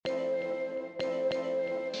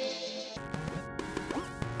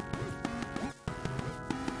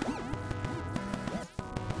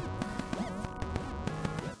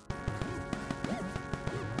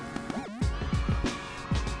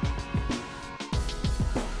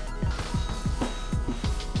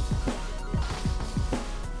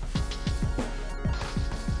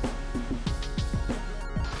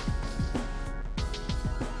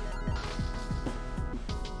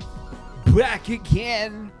back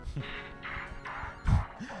again.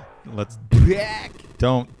 Let's Back.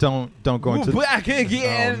 don't go into Back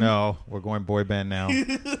again. Oh no, we're going boy band now.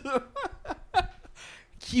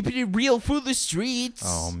 Keeping it real for the streets.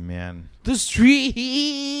 Oh man. The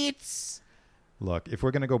streets. Look, if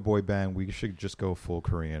we're gonna go boy band, we should just go full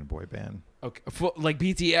Korean boy band. Okay, like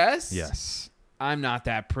BTS? Yes. I'm not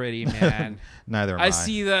that pretty, man. Neither am I. I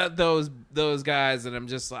see those guys, and I'm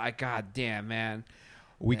just like, God damn, man.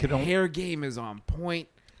 We The could only hair game is on point.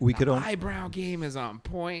 we The could only eyebrow game is on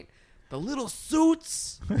point. The little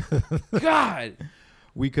suits. God.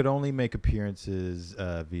 we could only make appearances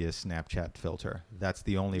via Snapchat filter. That's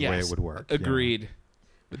the only way it would work. you know? Agreed.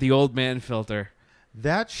 With the old man filter.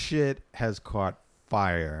 That shit has caught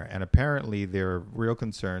fire, and apparently there are real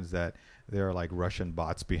concerns that there are like Russian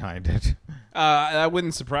bots behind it. That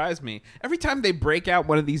wouldn't surprise me. Every time they break out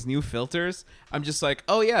one of these new filters, I'm just like,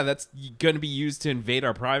 oh yeah, that's going to be used to invade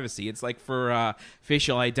our privacy. It's like for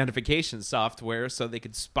facial identification software, so they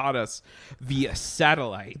could spot us via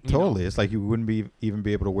satellite. you know? Totally. It's like you wouldn't even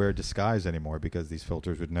be able to wear a disguise anymore because these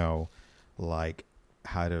filters would know like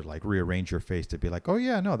how to like rearrange your face to be like, oh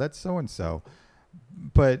yeah, no, that's so and so.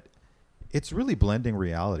 But it's really blending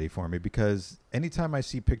reality for me because anytime I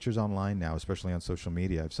see pictures online now, especially on social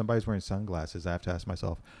media, if somebody's wearing sunglasses, I have to ask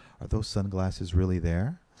myself, are those sunglasses really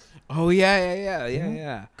there? Oh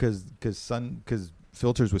yeah. Because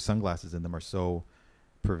filters with sunglasses in them are so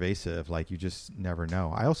pervasive, like you just never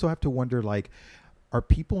know. I also have to wonder, like, are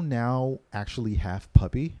people now actually half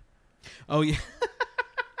puppy? Oh yeah.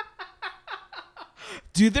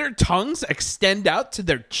 Do their tongues extend out to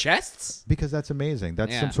their chests? Because that's amazing.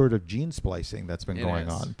 That's Yeah. some sort of gene splicing that's been It going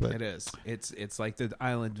is. on. But It is. It's like the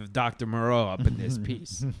island of Dr. Moreau up in this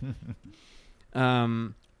piece.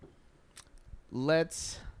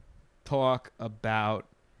 Let's talk about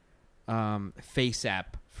FaceApp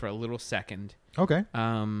for a little second. okay.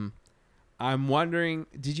 I'm wondering,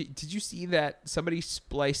 did you see that somebody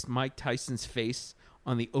spliced Mike Tyson's face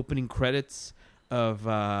on the opening credits of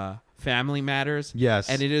Family Matters? Yes.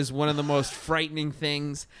 And it is one of the most frightening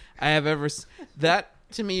things I have ever. That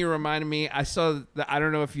to me reminded me. I saw. I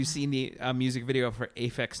don't know if you've seen the music video for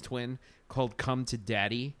Aphex Twin called "Come to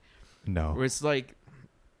Daddy," No. where it's like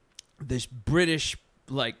this British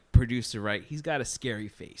like producer, right? He's got a scary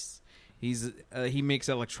face. He makes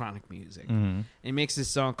electronic music. Mhm. He makes this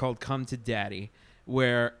song called "Come to Daddy,"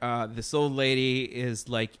 where this old lady is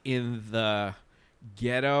like in the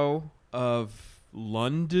ghetto of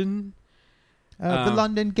London. The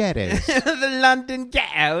London ghettos. The London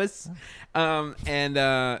ghettos. And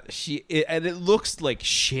it looks like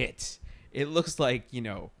shit. It looks like,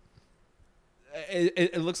 it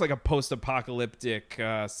looks like a post-apocalyptic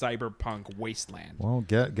cyberpunk wasteland. Well,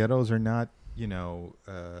 ghettos are not,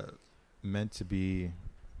 meant to be,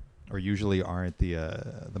 or usually aren't the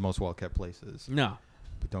most well-kept places. No.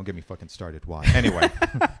 But don't get me fucking started. Why? Anyway.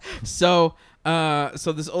 So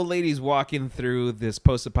this old lady's walking through this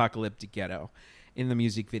post-apocalyptic ghetto in the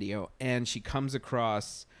music video, and she comes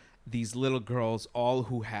across these little girls, all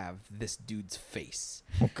who have this dude's face.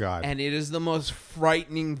 Oh, God. And it is the most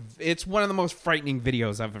frightening. It's one of the most frightening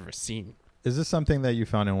videos I've ever seen. Is this something that you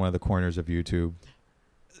found in one of the corners of YouTube?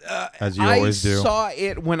 As you always do. I saw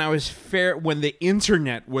it when when the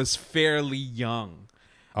internet was fairly young.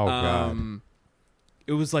 Oh, God.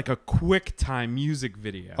 It was like a QuickTime music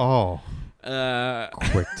video. Oh.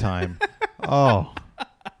 Quick time. Oh.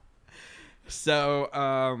 So,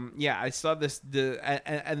 I saw this,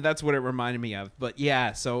 and that's what it reminded me of. But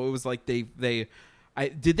yeah, so it was like did they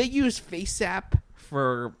use FaceApp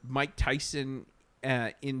for Mike Tyson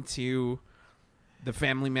into the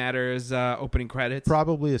Family Matters opening credits?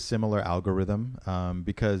 Probably a similar algorithm,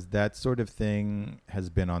 because that sort of thing has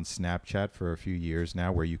been on Snapchat for a few years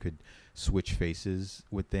now, where you could switch faces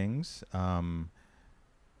with things.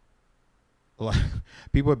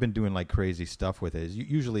 People have been doing like crazy stuff with it.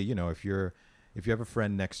 Usually, if you have a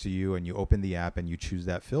friend next to you and you open the app and you choose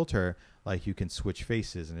that filter, like you can switch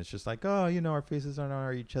faces, and it's just like, oh, our faces aren't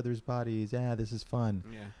on each other's bodies. Yeah, this is fun.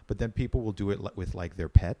 Yeah. But then people will do it with like their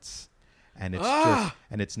pets, and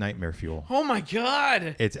it's nightmare fuel. Oh my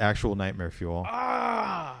God! It's actual nightmare fuel.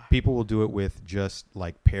 Ah! People will do it with just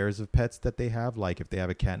like pairs of pets that they have. Like if they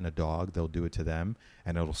have a cat and a dog, they'll do it to them,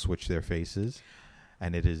 and it'll switch their faces,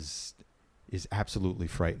 and it is absolutely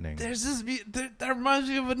frightening. There's this that reminds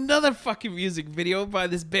me of another fucking music video by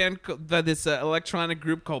this band, by this electronic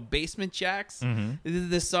group called Basement Jacks. Mm-hmm. This is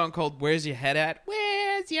this song called "Where's Your Head At?"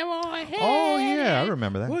 Where's your head? Oh yeah, I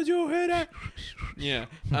remember that. Where's your head at? Yeah.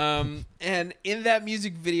 And in that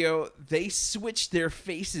music video, they switched their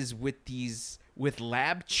faces with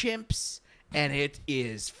lab chimps and it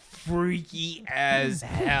is freaky as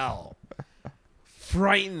hell.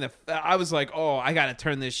 I was like, oh, I gotta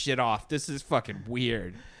turn this shit off. This is fucking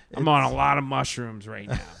weird. I'm on a lot of mushrooms right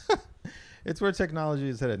now. It's where technology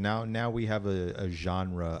is headed. Now we have a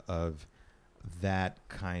genre of that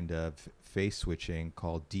kind of face switching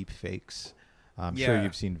called deep fakes. I'm sure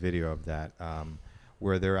you've seen video of that,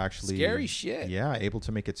 where they're actually scary shit. Yeah, able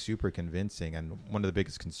to make it super convincing. And one of the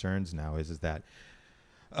biggest concerns now is that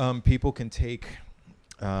people can take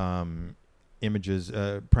images,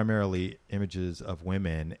 primarily images of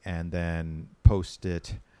women, and then post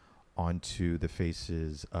it onto the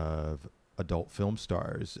faces of adult film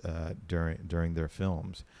stars during their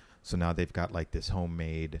films. So now they've got like this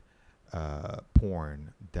homemade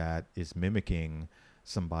porn that is mimicking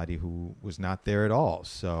somebody who was not there at all.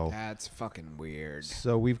 So that's fucking weird.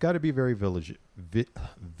 So we've got to be very vigilant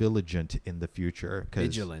in the future.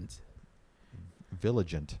 Vigilant.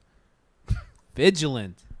 Vigilant.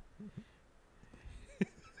 Vigilant.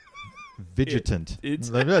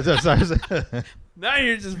 Now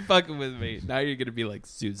you're just fucking with me. Now you're gonna be like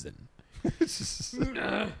Susan.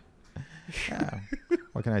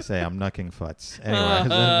 What can I say? I'm knucking futs. Anyway,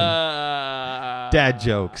 dad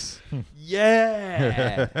jokes.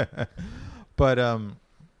 Yeah. But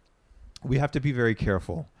we have to be very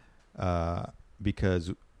careful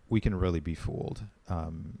because we can really be fooled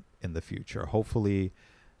in the future. Hopefully,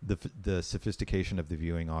 the sophistication of the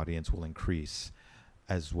viewing audience will increase,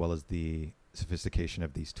 as well as the sophistication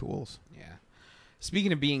of these tools. Yeah.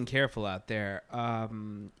 Speaking of being careful out there,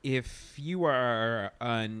 if you are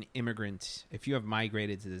an immigrant, if you have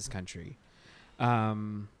migrated to this country,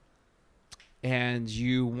 and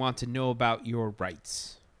you want to know about your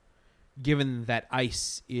rights, given that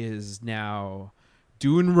ICE is now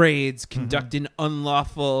doing raids, conducting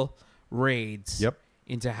unlawful raids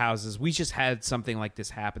into houses. We just had something like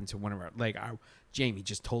this happen to one of our Jamie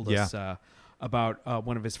just told us about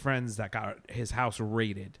one of his friends that got his house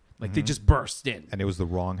raided. Like, they just burst in. And it was the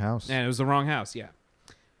wrong house? And it was the wrong house, yeah.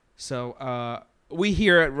 So, we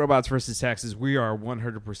here at Robots vs. Taxes, we are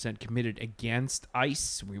 100% committed against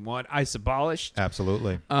ICE. We want ICE abolished.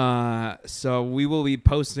 Absolutely. So, we will be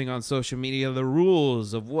posting on social media the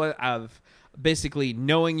rules of basically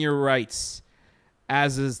knowing your rights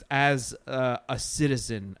as a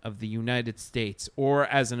citizen of the United States or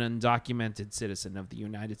as an undocumented citizen of the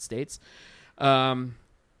United States.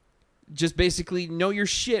 Just basically know your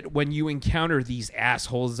shit when you encounter these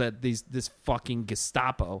assholes at this fucking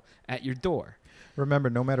Gestapo at your door. Remember,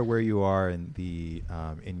 no matter where you are in the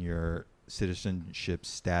in your citizenship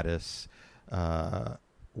status,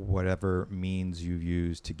 whatever means you've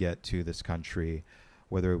used to get to this country,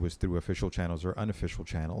 whether it was through official channels or unofficial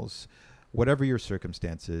channels, whatever your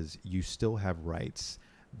circumstances, you still have rights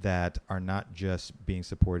that are not just being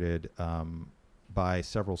supported by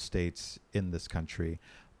several states in this country,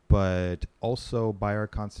 but also by our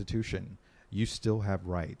Constitution. You still have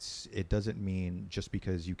rights. It doesn't mean just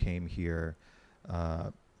because you came here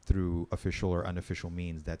through official or unofficial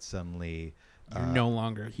means that suddenly you're no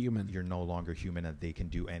longer human. You're no longer human and they can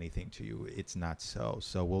do anything to you. It's not so.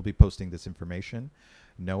 So we'll be posting this information.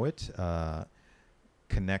 Know it.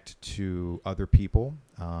 Connect to other people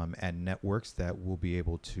and networks that will be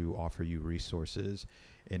able to offer you resources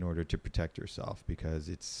in order to protect yourself,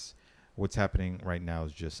 because what's happening right now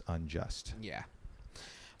is just unjust. Yeah.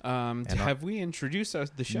 Have we introduced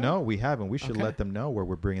the show? No, we haven't. We should let them know where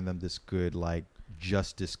we're bringing them this good, like,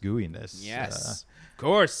 justice gooiness. Yes, of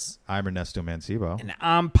course. I'm Ernesto Mancibo. And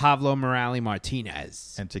I'm Pablo Morales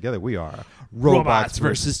Martinez. And together we are Robots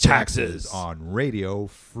vs. Taxes on Radio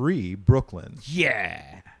Free Brooklyn.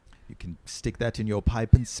 Yeah. You can stick that in your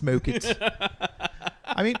pipe and smoke it.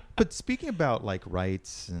 I mean, but speaking about like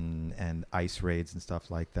rights and ICE raids and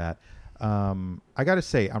stuff like that, I got to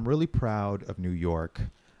say, I'm really proud of New York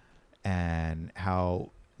and how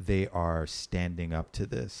they are standing up to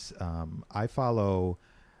this. I follow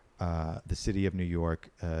the City of New York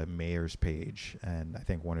mayor's page and I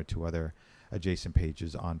think one or two other adjacent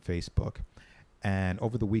pages on Facebook. And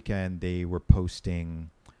over the weekend, they were posting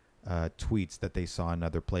tweets that they saw in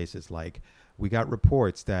other places. Like, we got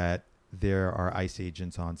reports that there are ICE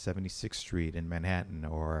agents on 76th Street in Manhattan,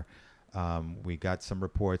 or we got some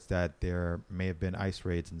reports that there may have been ICE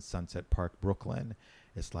raids in Sunset Park, Brooklyn.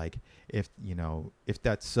 It's like, if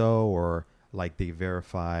that's so, or like they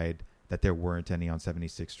verified that there weren't any on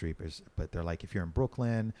 76th Street, but they're like, if you're in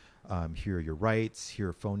Brooklyn, here are your rights, here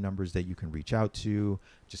are phone numbers that you can reach out to,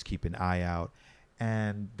 just keep an eye out.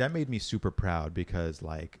 And that made me super proud because,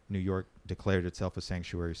 like, New York declared itself a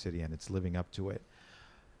sanctuary city and it's living up to it.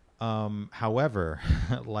 However,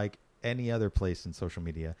 like, any other place in social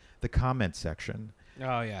media, the comment section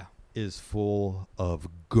Oh yeah. is full of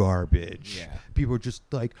garbage. Yeah. People are just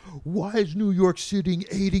like, why is New York City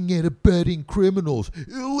aiding and abetting criminals?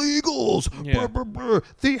 Illegals! Yeah. Brr, brr, brr.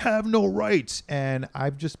 They have no rights. And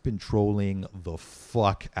I've just been trolling the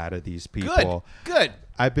fuck out of these people. Good.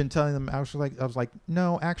 I've been telling them, I was like,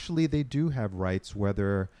 no, actually, they do have rights,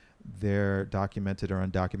 whether they're documented or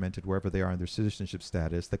undocumented, wherever they are in their citizenship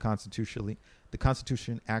status. The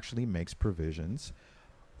Constitution actually makes provisions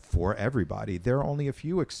for everybody. There are only a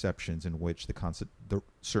few exceptions in which the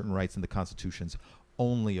certain rights in the Constitutions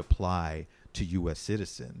only apply to U.S.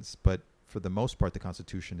 citizens. But for the most part, the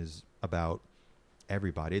Constitution is about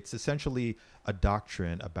everybody. It's essentially a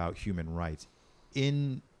doctrine about human rights.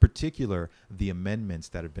 In particular, the amendments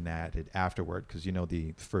that have been added afterward, because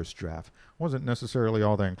the first draft wasn't necessarily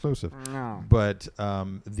all that inclusive. No. But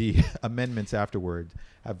the amendments afterward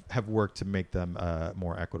have worked to make them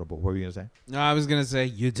more equitable. What were you going to say? No, I was gonna say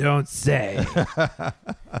you don't say.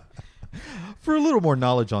 For a little more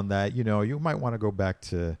knowledge on that, you might want to go back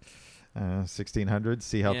to 1600s,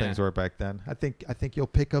 see how things were back then. I think you'll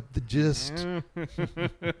pick up the gist.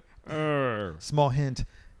 Small hint.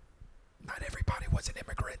 Not everybody was an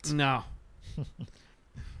immigrant. No.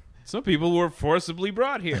 Some people were forcibly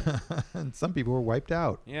brought here. And some people were wiped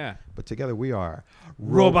out. Yeah. But together we are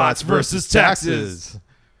Robots versus taxes.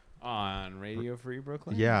 On Radio Free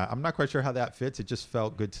Brooklyn? Yeah, I'm not quite sure how that fits. It just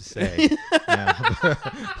felt good to say. Yeah.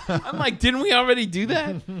 I'm like, didn't we already do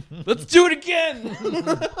that? Let's do it again.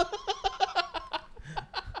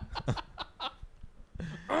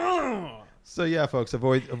 So yeah, folks,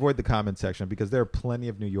 avoid the comment section because there are plenty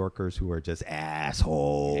of New Yorkers who are just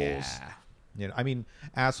assholes. Yeah.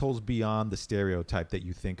 Assholes beyond the stereotype that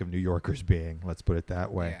you think of New Yorkers being. Let's put it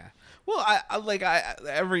that way. Yeah. Well, I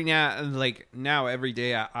every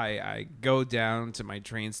day I go down to my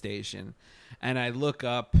train station and I look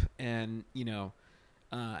up and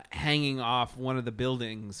hanging off one of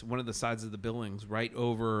the sides of the buildings right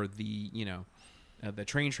over the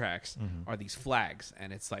train tracks are these flags,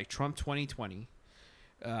 and it's like Trump 2020,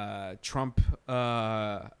 Trump.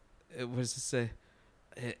 It was to say,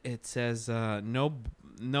 it says no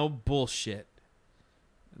bullshit.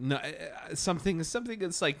 No, something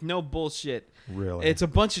that's like no bullshit. Really, it's a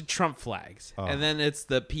bunch of Trump flags, Oh. and then it's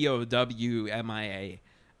the POWMIA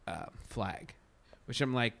flag, which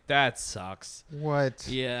I'm like, that sucks. what?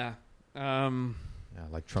 Yeah. Yeah,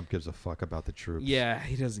 like Trump gives a fuck about the troops. Yeah,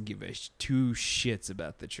 he doesn't give two shits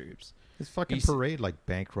about the troops. His fucking parade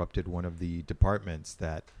bankrupted one of the departments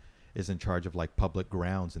that is in charge of public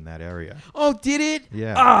grounds in that area. Oh, did it?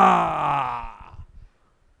 Yeah. Ah.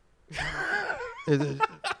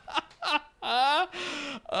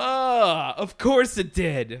 Of course it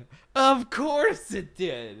did. Of course it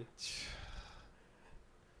did.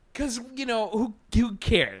 Because, who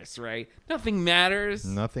cares, right? Nothing matters.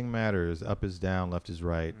 Nothing matters. Up is down, left is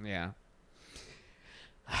right. Yeah.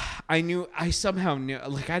 I somehow knew,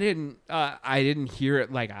 I didn't hear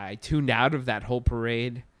it. I tuned out of that whole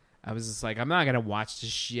parade. I was just like, I'm not going to watch this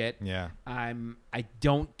shit. Yeah. I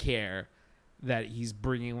don't care that he's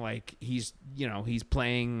bringing, he's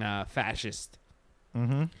playing fascist.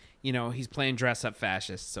 Mm-hmm. He's playing dress up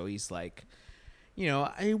fascist. So he's like,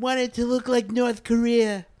 I want it to look like North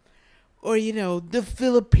Korea. Or, the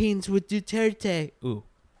Philippines with Duterte. Ooh.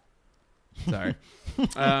 Sorry.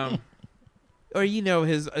 Or,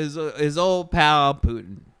 his old pal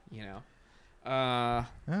Putin, Oh,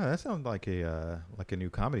 that sounds like a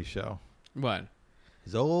new comedy show. What?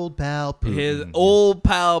 His old pal Putin. His old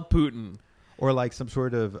pal Putin. Or some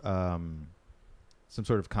sort of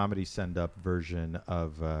comedy send-up version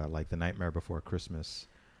of The Nightmare Before Christmas.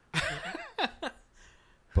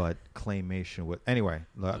 But claymation with... Anyway,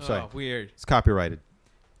 I'm sorry. Oh, weird. It's copyrighted.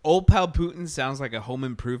 Old Pal Putin sounds like a Home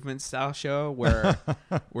Improvement style show where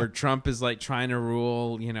Trump is trying to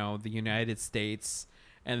rule, the United States,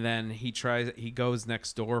 and then he goes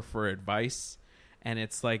next door for advice, and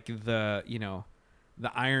it's like the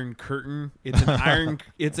Iron Curtain. It's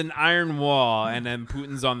an iron wall, and then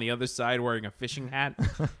Putin's on the other side wearing a fishing hat.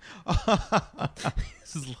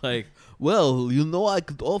 This is like, well, I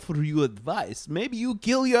could offer you advice. Maybe you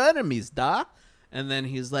kill your enemies, da? And then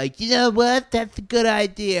he's like, you know what? That's a good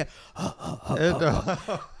idea.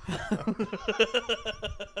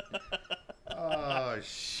 Oh,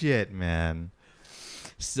 shit, man.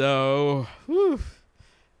 So, whew.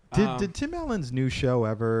 Did Tim Allen's new show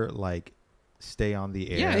ever, stay on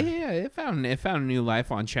the air? Yeah. It found a new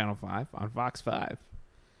life on Channel 5, on Fox 5.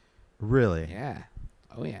 Really? Yeah.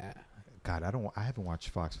 Oh, yeah. God, I haven't watched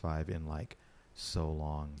Fox 5 in so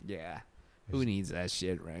long. Yeah. Who needs that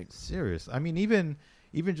shit, right? Serious.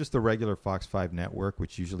 even just the regular Fox 5 network,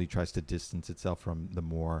 which usually tries to distance itself from the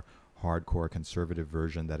more hardcore conservative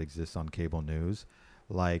version that exists on cable news,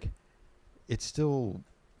 like, it's still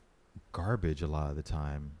garbage a lot of the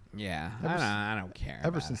time. Yeah, Ever I don't care.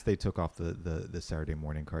 Ever about since it. they took off the Saturday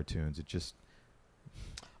morning cartoons, it just...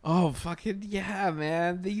 Oh, fucking yeah,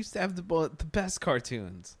 man! They used to have the best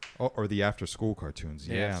cartoons. or the after-school cartoons.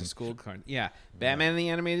 Yeah. After school cartoon. Yeah, Batman the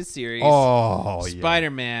Animated Series. Oh,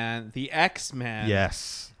 Spider-Man, the X-Men.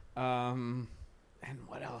 Yes. And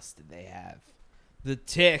what else did they have? The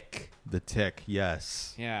Tick. The Tick,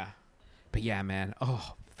 yes. Yeah, but yeah, man.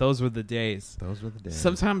 Oh, those were the days. Those were the days.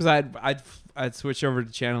 Sometimes I'd switch over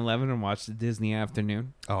to Channel 11 and watch the Disney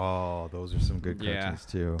Afternoon. Oh, those are some good cartoons,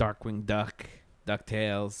 too. Darkwing Duck,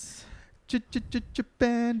 DuckTales.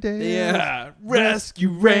 Band-Aids. Yeah, Rescue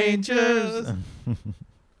Rangers.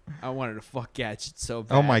 I wanted to fuck Gadget so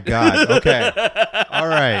bad. Oh, my God. Okay. All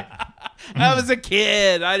right. I was a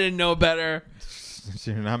kid. I didn't know better.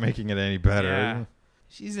 So you're not making it any better. Yeah.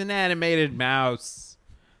 She's an animated mouse.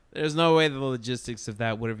 There's no way the logistics of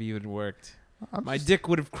that would have even worked. My dick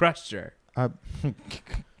would have crushed her.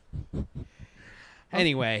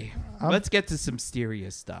 Anyway, let's get to some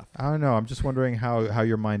serious stuff. I don't know. I'm just wondering how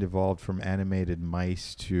your mind evolved from animated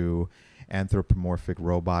mice to anthropomorphic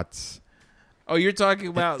robots. Oh, you're talking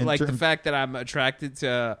about In like the term- fact that I'm attracted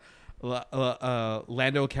to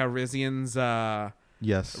Lando Calrissian's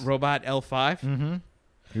Yes. robot L5? Mm-hmm.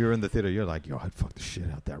 You were in the theater. You're like, yo, I'd fuck the shit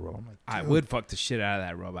out that robot. I'm like, I dude. would fuck the shit out of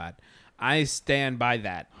that robot. I stand by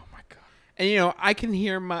that. Oh my God. And I can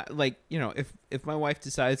hear my if my wife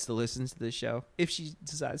decides to listen to this show, if she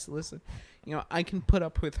decides to listen, I can put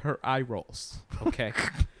up with her eye rolls. Okay.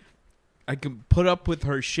 I can put up with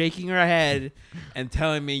her shaking her head and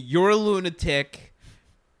telling me you're a lunatic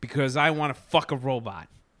because I want to fuck a robot.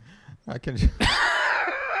 I can.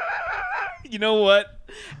 You know what?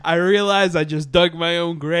 I realize I just dug my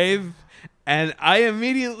own grave, and I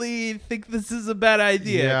immediately think this is a bad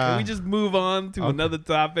idea. Yeah. Can we just move on to Okay. another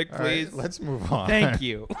topic, All right, please? let's move on. Thank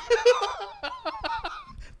you.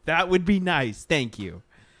 That would be nice. Thank you.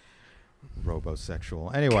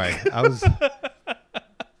 Robosexual. Anyway, I was.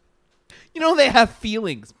 They have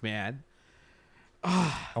feelings, man.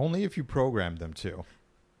 Only if you program them to.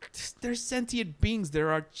 They're sentient beings.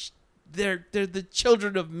 They're the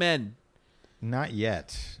children of men. Not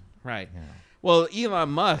yet. Right. Yeah. Well, Elon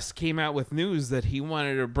Musk came out with news that he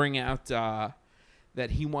wanted to bring out that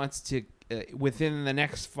he wants to within the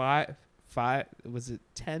next 10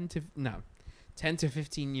 to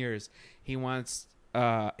 15 years, he wants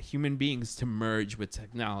human beings to merge with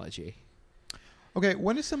technology. Okay,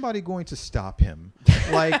 when is somebody going to stop him?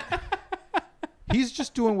 Like, he's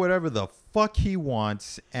just doing whatever the fuck he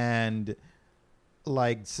wants, and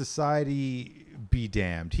like, society be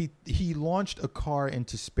damned. He launched a car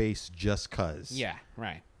into space just cause. Yeah,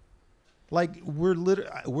 right. Like, we're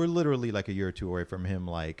literally like a year or two away from him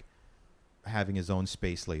like having his own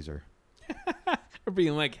space laser. Or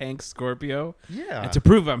being like Hank Scorpio. Yeah. And to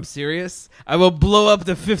prove I'm serious, I will blow up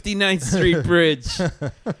the 59th Street Bridge.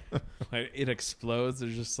 Like, it explodes. They're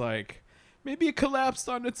just like, maybe it collapsed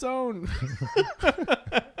on its own.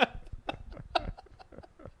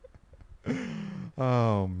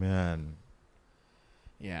 Oh man.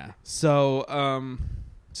 Yeah. So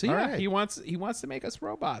yeah, right. he wants to make us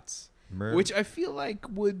robots, Mer- which I feel like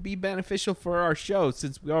would be beneficial for our show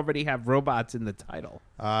since we already have robots in the title.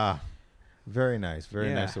 Very nice. Very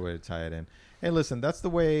Yeah. nice way to tie it in. Hey, listen, that's the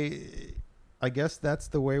way. I guess that's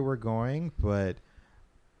the way we're going, but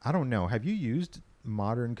I don't know. Have you used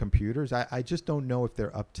modern computers? I just don't know if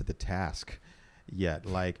they're up to the task yet.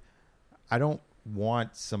 Like, I don't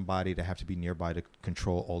want somebody to have to be nearby to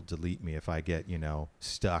control alt delete me if I get,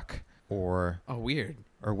 stuck. Or Weird.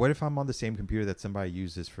 or what if I'm on the same computer that somebody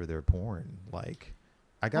uses for their porn? Like,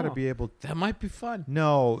 I got to be able. That might be fun.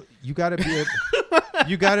 No, you got to be able.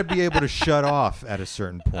 You got to be able to shut off at a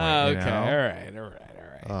certain point. Okay. You know? All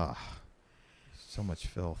right. Ugh, so much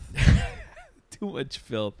filth. Too much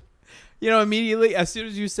filth. Immediately, as soon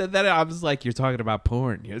as you said that, I was like, you're talking about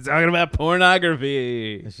porn. You're talking about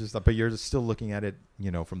pornography. It's just, but you're still looking at it,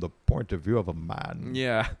 from the point of view of a man.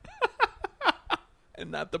 Yeah. And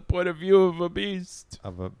not the point of view of a beast.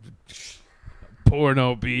 Of a.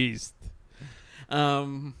 Porno beast.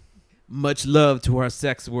 Much love to our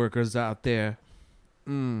sex workers out there.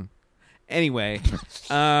 Anyway,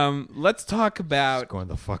 let's talk about... Going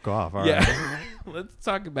the fuck off. All right. Yeah. Let's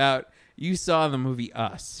talk about... You saw the movie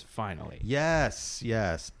Us, finally. Yes.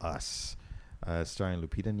 Us. Starring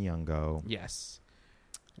Lupita Nyong'o. Yes.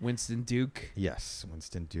 Winston Duke. Yes,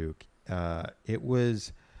 Winston Duke. It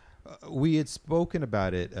was We had spoken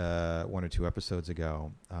about it 1 or 2 episodes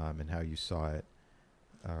ago, and how you saw it,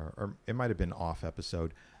 or it might have been off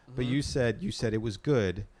episode. But you said it was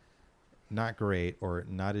good, not great, or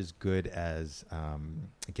not as good as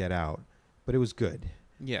Get Out, but it was good.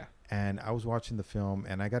 Yeah. And I was watching the film,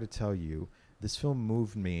 and I got to tell you, this film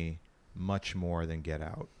moved me much more than Get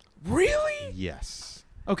Out. Really? Yes.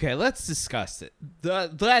 Okay, let's discuss it.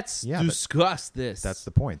 Let's discuss this. That's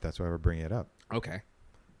the point. That's why we're bringing it up. Okay.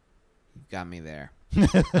 You got me there.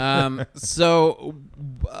 So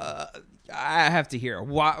I have to hear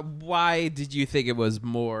why did you think it was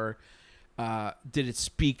more? Did it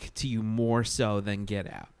speak to you more so than Get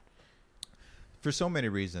Out? For so many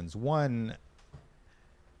reasons. One,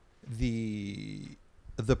 the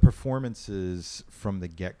performances from the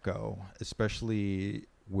get-go, especially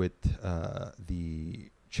with the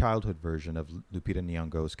childhood version of Lupita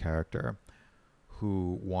Nyong'o's character,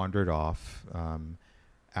 who wandered off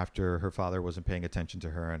after her father wasn't paying attention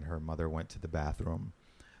to her and her mother went to the bathroom.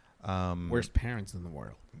 Worst parents in the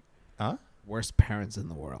world. Huh? Worst parents in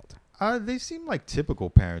the world. They seem like typical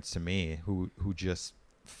parents to me who just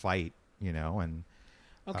fight, and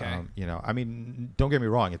okay. I mean, don't get me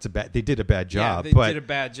wrong, they did a bad job. Yeah, they did a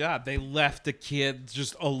bad job. They left the kid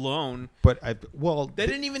just alone. But they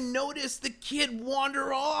didn't even notice the kid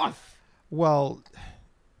wander off. Well,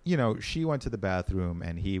 she went to the bathroom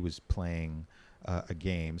and he was playing a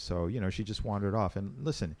game, so she just wandered off. And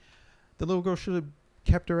listen, the little girl should have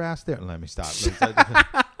kept her ass there. Let me stop.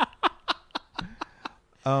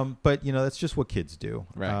 But that's just what kids do.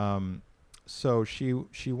 Right. So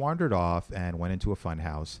she wandered off and went into a fun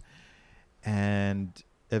house, and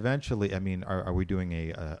eventually, I mean, are we doing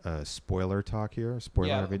a spoiler talk here?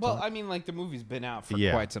 Spoiler well, talk? I mean, like the movie's been out for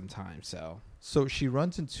quite some time, so. So she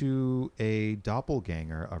runs into a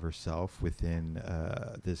doppelganger of herself within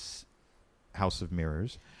this house of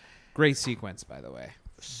mirrors. Great sequence, by the way.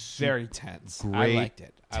 Very tense. Great, I liked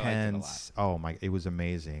it. Tense. I liked it a lot. Oh my! It was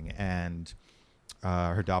amazing, and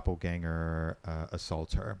her doppelganger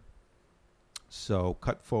assaults her. So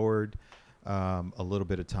cut forward a little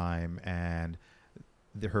bit of time, and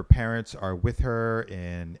her parents are with her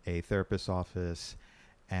in a therapist's office,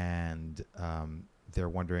 and they're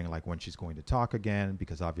wondering like when she's going to talk again,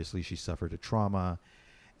 because obviously she suffered a trauma,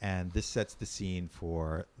 and this sets the scene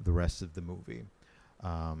for the rest of the movie.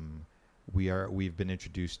 We've been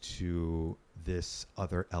introduced to this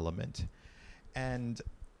other element, and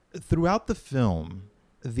throughout the film,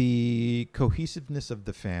 the cohesiveness of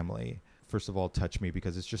the family, first of all, touched me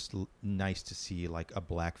because it's just nice to see like a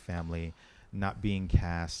black family not being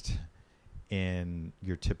cast in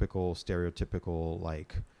your typical stereotypical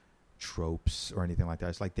like tropes or anything like that.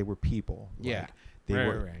 It's like they were people. Yeah.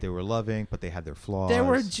 Like, they were loving, but they had their flaws. They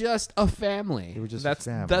were just a family. They were just a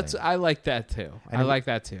family. I like that too. And I like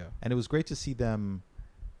that too. And it was great to see them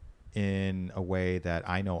in a way that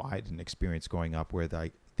I know I didn't experience growing up, where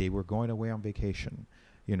they were going away on vacation.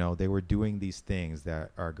 They were doing these things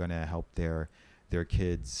that are going to help their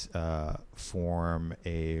kids form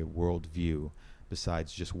a worldview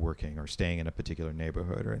besides just working or staying in a particular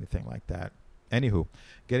neighborhood or anything like that. Anywho,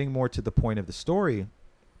 getting more to the point of the story,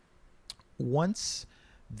 once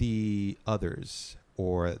the others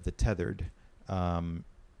or the tethered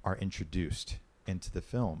are introduced into the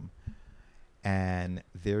film, and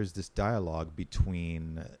there's this dialogue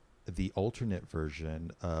between the alternate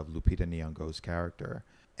version of Lupita Nyong'o's character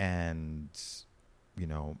and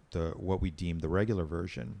what we deem the regular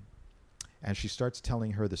version, and she starts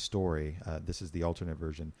telling her the story. This is the alternate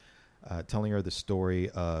version, telling her the story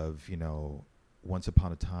of once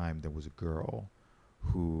upon a time there was a girl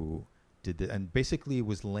who did this, and basically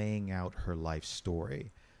was laying out her life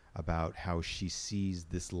story about how she sees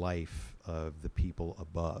this life of the people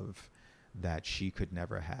above that she could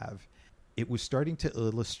never have. It was starting to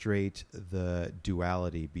illustrate the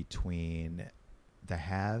duality between the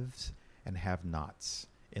haves and have-nots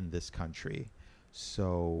in this country.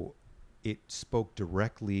 So it spoke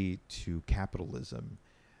directly to capitalism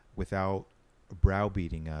without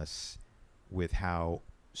browbeating us with how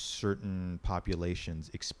certain populations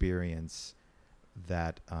experience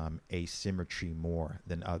that asymmetry more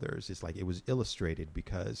than others. It's like it was illustrated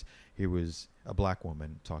because here was a black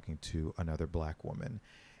woman talking to another black woman.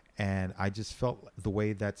 And I just felt the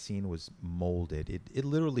way that scene was molded, it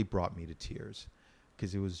literally brought me to tears,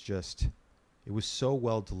 because it was so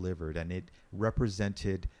well delivered, and it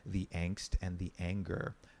represented the angst and the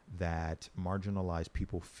anger that marginalized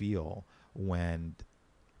people feel when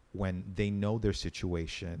they know their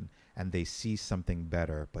situation and they see something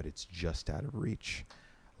better, but it's just out of reach.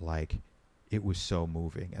 Like, it was so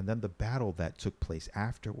moving. And then the battle that took place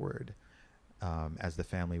afterward, as the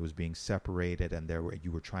family was being separated, and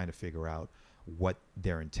you were trying to figure out what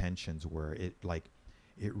their intentions were. It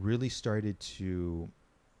really started to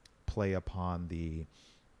play upon the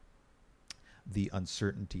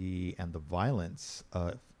uncertainty and the violence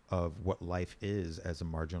of what life is as a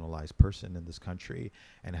marginalized person in this country,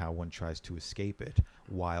 and how one tries to escape it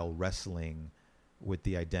while wrestling with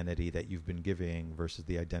the identity that you've been giving versus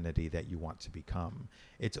the identity that you want to become.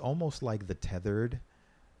 It's almost like the Tethered,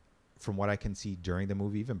 from what I can see during the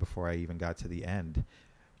movie, even before I even got to the end,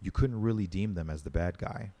 you couldn't really deem them as the bad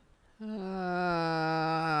guy.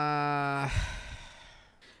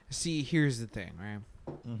 See, here's the thing, right?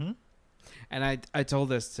 Mm-hmm. And I told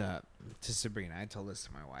this to Sabrina. I told this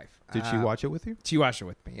to my wife. Did she watch it with you? She watched it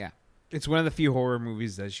with me, yeah. It's one of the few horror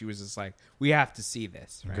movies that she was just like, we have to see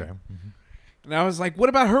this, right? Okay. Mm-hmm. And I was like, what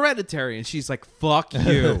about Hereditary? And she's like, fuck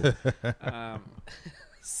you.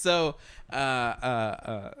 So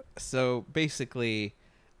basically,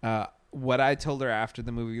 what I told her after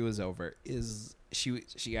the movie was over is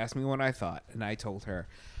she asked me what I thought, and I told her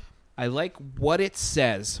I like what it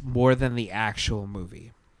says more than the actual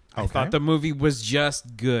movie. Okay. I thought the movie was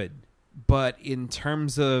just good, but in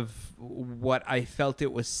terms of what I felt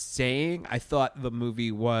it was saying, I thought the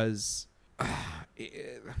movie was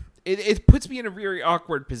it puts me in a very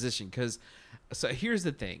awkward position, because so here's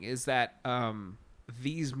the thing is that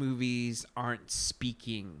these movies aren't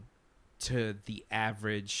speaking to the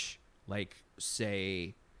average, like,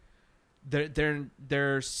 say,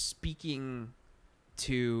 they're speaking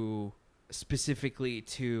to specifically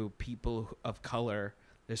to people of color.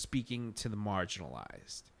 They're speaking to the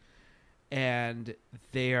marginalized, and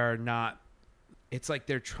they are not, it's like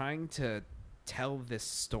they're trying to tell this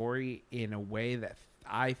story in a way that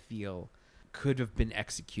I feel could have been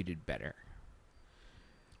executed better.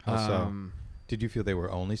 Also, did you feel they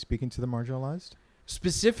were only speaking to the marginalized?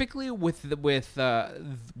 Specifically with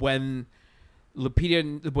when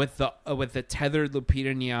Lupita, with the tethered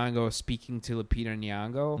Lupita Nyong'o speaking to Lupita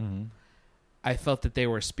Nyong'o, Mm-hmm. I felt that they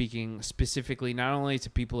were speaking specifically not only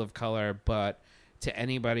to people of color, but to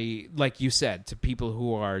anybody, like you said, to people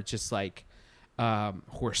who are just like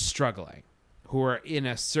who are struggling, who are in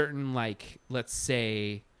a certain, like, let's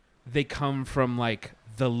say they come from like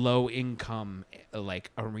the low income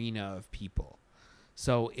like arena of people.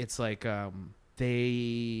 So it's like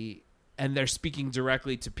they're speaking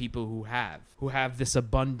directly to people who have this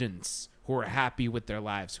abundance, who are happy with their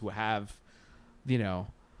lives, who have, you know,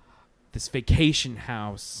 this vacation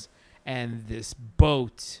house and this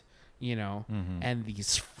boat, you know, Mm-hmm. and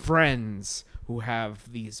these friends who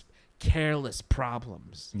have these careless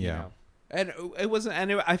problems. You Yeah. know? And it wasn't,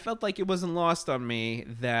 and I felt like it wasn't lost on me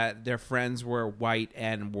that their friends were white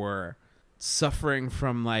and were suffering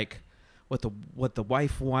from like what the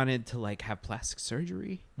wife wanted to like have plastic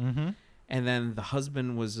surgery. Mm-hmm. And then the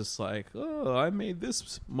husband was just like, oh, I made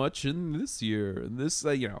this much in this year and this,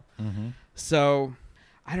 you know. Mm-hmm. So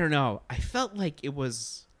I don't know. I felt like it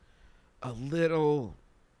was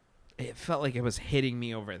it felt like it was hitting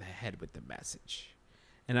me over the head with the message.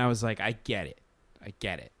 And I was like, I get it.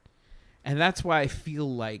 And that's why I feel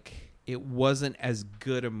like it wasn't as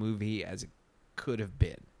good a movie as it could have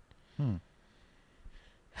been.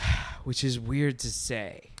 Which is weird to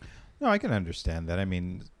say. No, I can understand that. I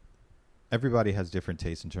mean, everybody has different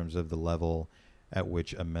tastes in terms of the level at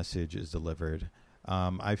which a message is delivered.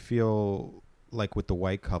 I feel like with the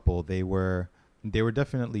white couple, they were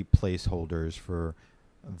definitely placeholders for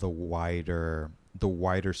the wider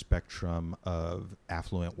spectrum of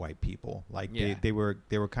affluent white people. Like Yeah. they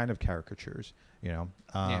were kind of caricatures, you know.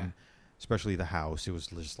 Yeah. Especially the house. It was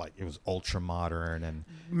just like, it was ultra modern and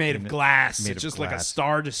Made of glass. made of Just like a glass.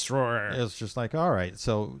 Star Destroyer. it was just like, all right,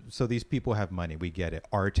 so these people have money. We get it.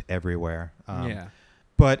 Art everywhere. Yeah.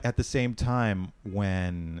 But at the same time,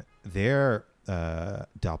 when their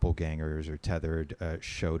doppelgangers or tethered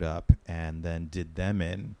showed up and then did them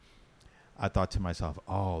in, I thought to myself,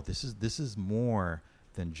 oh, this is more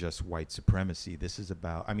than just white supremacy. This is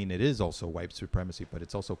about, I mean, it is also white supremacy, but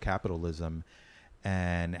it's also capitalism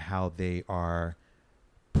and how they are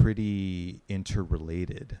pretty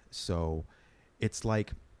interrelated. So it's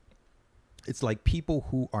like people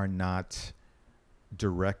who are not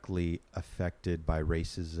directly affected by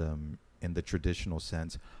racism in the traditional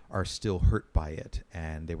sense are still hurt by it,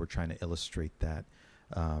 and they were trying to illustrate that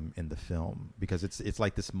in the film, because it's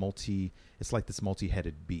like this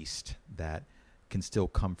multi-headed beast that can still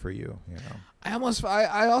come for you, you know.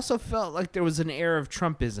 I also felt like there was an air of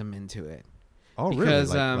Trumpism into it. Oh,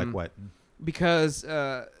 Because, really? Like what? Because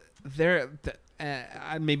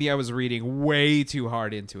maybe I was reading way too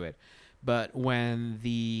hard into it, but when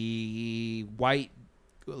the white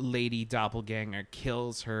lady doppelganger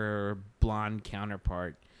kills her blonde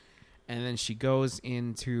counterpart, and then she goes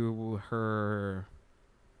into her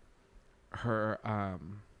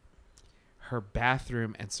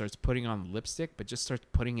bathroom and starts putting on lipstick, but just starts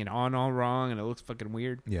putting it on all wrong, and it looks fucking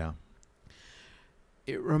weird. Yeah.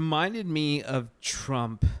 It reminded me of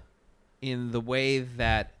Trump in the way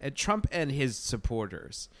that Trump and his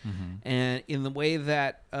supporters, and in the way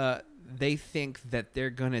that they think that they're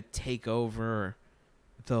going to take over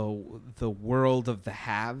the world of the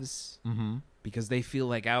haves because they feel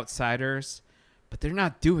like outsiders, but they're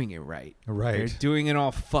not doing it right. Right. They're doing it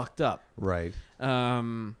all fucked up. Right.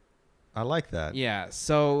 I like that. Yeah.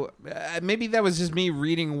 So maybe that was just me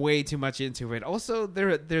reading way too much into it. Also,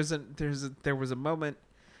 there was a moment.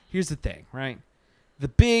 Here's the thing, right? The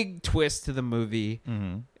big twist to the movie.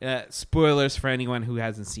 Spoilers for anyone who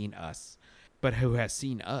hasn't seen Us, but who has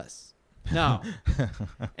seen Us. No.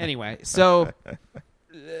 Anyway, so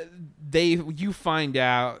you find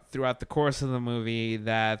out throughout the course of the movie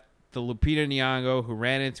that the Lupita Nyong'o who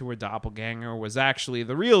ran into her doppelganger was actually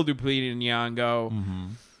the real Lupita Nyong'o.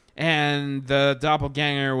 And the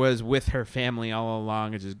doppelganger was with her family all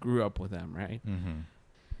along and just grew up with them, right?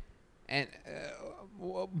 And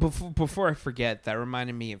before I forget, that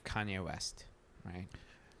reminded me of Kanye West, right?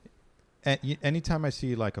 And anytime I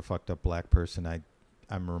see like a fucked up black person,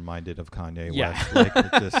 I'm reminded of Kanye West. Like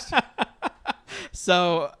it just.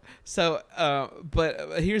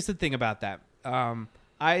 But here's the thing about that.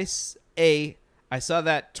 I saw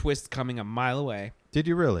that twist coming a mile away. Did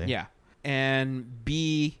you really? Yeah. And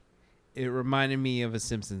B, it reminded me of a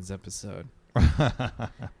Simpsons episode.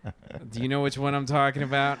 Do you know which one I'm talking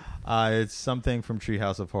about? It's something from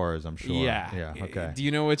Treehouse of Horrors, I'm sure. Yeah. Yeah. Okay. Do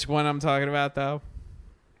you know which one I'm talking about, though?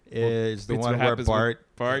 It's the one where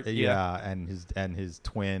Bart, yeah, and his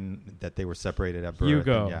twin that they were separated at birth.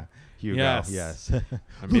 Hugo. Yeah. Hugo. Yes.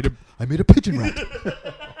 I made a pigeon rat.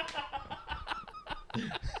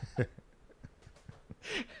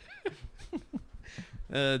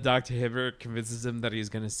 Dr. Hibbert convinces him that he's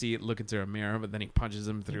going to see it, look into a mirror, but then he punches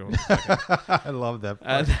him through. I love that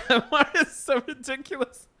part. That part is so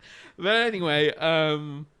ridiculous. But anyway,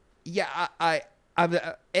 yeah, I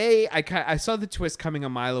saw the twist coming a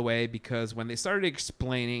mile away because when they started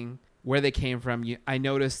explaining where they came from, I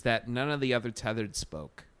noticed that none of the other tethered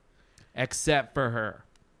spoke, except for her.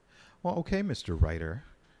 Well, okay, Mr. Writer.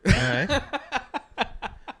 All right.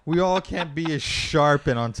 We all can't be as sharp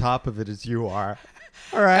and on top of it as you are.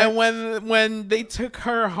 All right. And when they took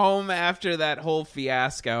her home after that whole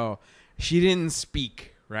fiasco, she didn't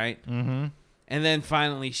speak, right? Mm-hmm. And then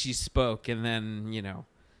finally she spoke, and then,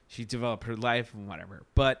 she developed her life and whatever.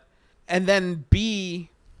 And then B,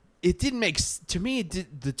 it didn't make, to me,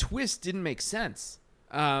 the twist didn't make sense.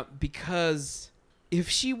 Because if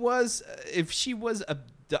she was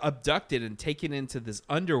abducted and taken into this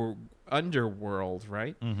underworld,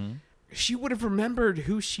 right? Mm-hmm. She would have remembered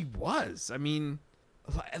who she was. I mean,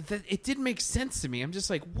 it didn't make sense to me. I'm just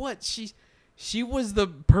like, what? She was the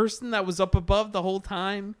person that was up above the whole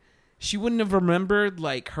time. She wouldn't have remembered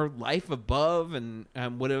like her life above, and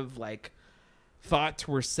would have like thought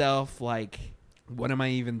to herself like, what am I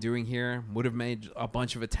even doing here? Would have made a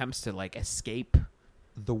bunch of attempts to like escape.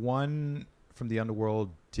 The one from the underworld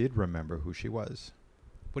did remember who she was.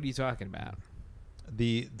 What are you talking about?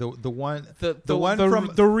 The one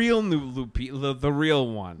from the real new Lupita, the real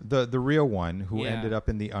one, the real one who Yeah. ended up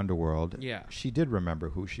in the underworld. Yeah. She did remember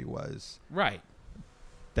who she was. Right.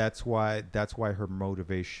 That's why her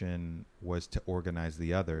motivation was to organize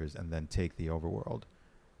the others and then take the overworld.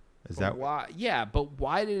 Is that why? Yeah, but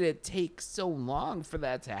why did it take so long for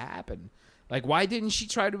that to happen? Like, why didn't she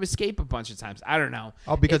try to escape a bunch of times? I don't know.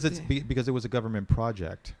 Oh, because because it was a government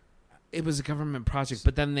project. It was a government project,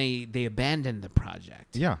 but then they abandoned the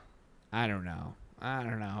project. Yeah. I don't know.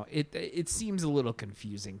 It seems a little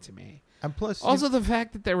confusing to me. And plus, Also, the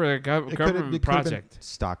fact that they were a government it could have been project.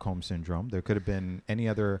 Stockholm syndrome. There could have been any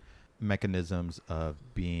other mechanisms of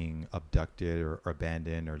being abducted or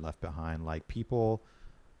abandoned or left behind. Like people,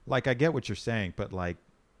 like I get what you're saying, but like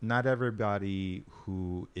not everybody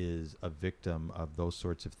who is a victim of those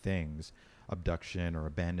sorts of things, abduction or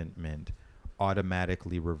abandonment,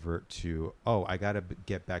 automatically revert to, oh, I got to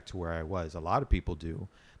get back to where I was. A lot of people do.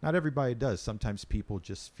 Not everybody does. Sometimes people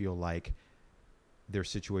just feel like their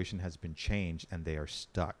situation has been changed and they are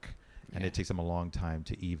stuck. And it takes them a long time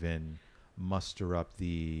to even muster up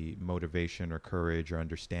the motivation or courage or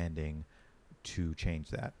understanding to change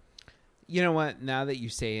that. You know what? Now that you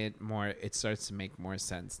say it more, it starts to make more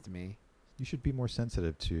sense to me. You should be more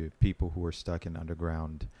sensitive to people who are stuck in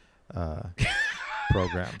underground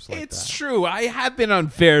programs like It's that. true. I have been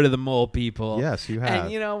unfair to the mole people. Yes, you have.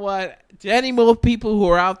 And you know what? To any mole people who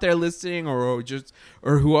are out there listening, or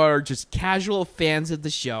who are just casual fans of the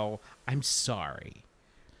show, I'm sorry.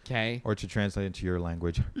 Okay. Or to translate into your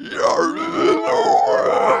language. I'm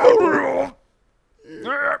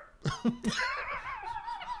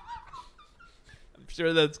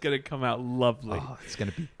sure that's gonna come out lovely. Oh, it's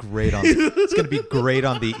gonna be great on. It's gonna be great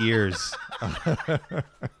on the ears.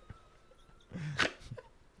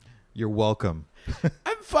 You're welcome.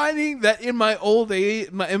 I'm finding that in my old age,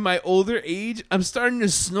 in my older age, I'm starting to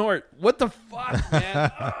snort. What the fuck,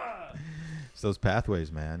 man? It's those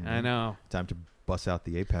pathways, man. I know. Time to bust out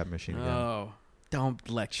the APAP machine again. Oh, don't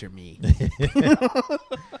lecture me.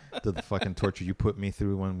 The fucking torture you put me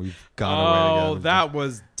through when we've gone away Oh, together. that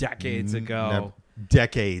was decades ago.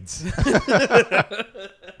 Decades.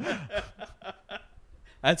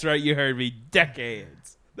 That's right, you heard me.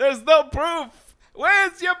 Decades. There's no proof.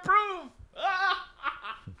 Where's your proof?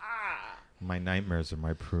 My nightmares are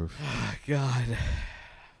my proof. Oh, God.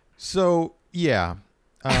 So, yeah.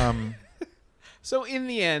 So in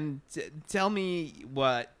the end, tell me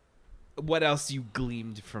what else you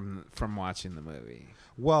gleamed from watching the movie.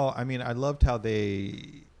 Well, I mean, I loved how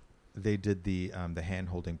they did the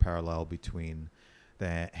hand-holding parallel between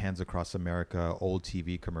the Hands Across America old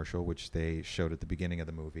TV commercial, which they showed at the beginning of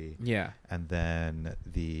the movie, Yeah. and then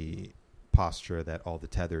the posture that all the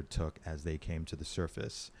tethered took as they came to the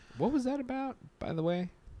surface. What was that about, by the way?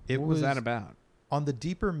 What was that about? On the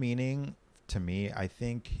deeper meaning, to me, I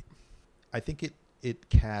think it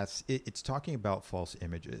casts it's talking about false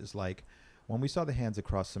images. Like when we saw the Hands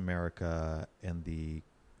Across America in the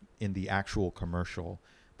actual commercial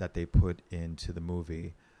that they put into the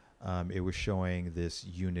movie, it was showing this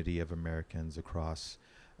unity of Americans across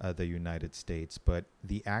the United States, but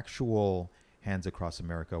the actual Hands Across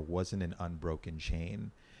America wasn't an unbroken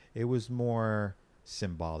chain. It was more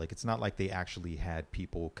symbolic. It's not like they actually had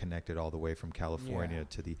people connected all the way from California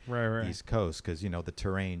to the East Coast, because the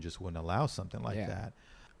terrain just wouldn't allow something like that.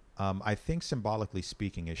 I think symbolically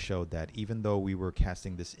speaking, it showed that even though we were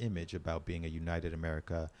casting this image about being a united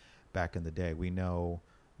America back in the day, we know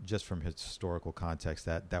just from historical context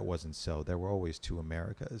that wasn't so. There were always two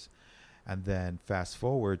Americas. And then fast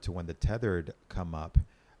forward to when the tethered come up,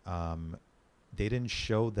 they didn't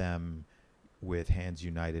show them with hands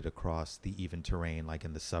united across the even terrain, like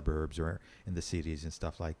in the suburbs or in the cities and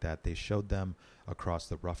stuff like that. They showed them across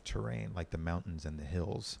the rough terrain, like the mountains and the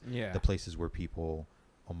hills, the places where people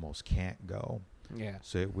almost can't go. Yeah.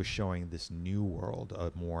 So it was showing this new world,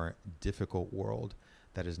 a more difficult world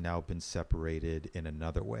that has now been separated in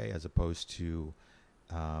another way, as opposed to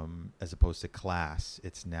class.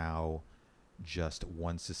 It's now just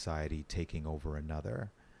one society taking over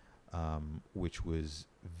another, which was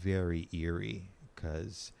very eerie,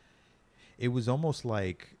 because it was almost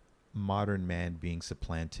like modern man being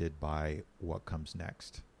supplanted by what comes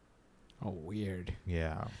next. Oh, weird.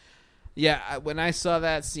 Yeah. Yeah, when I saw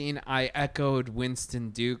that scene, I echoed Winston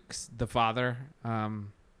Duke's The Father.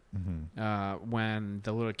 When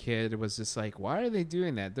the little kid was just like, "Why are they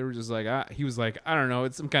doing that?" They were just like, he was like, "I don't know,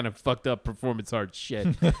 it's some kind of fucked up performance art shit."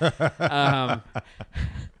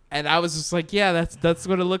 And I was just like, "Yeah, that's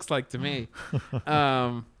what it looks like to me."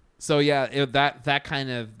 So yeah,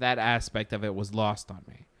 that aspect of it was lost on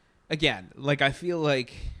me. Again, like I feel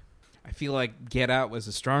like Get Out was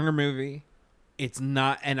a stronger movie. It's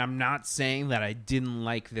not, and I'm not saying that I didn't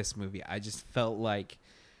like this movie. I just felt like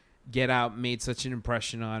Get Out made such an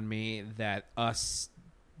impression on me that Us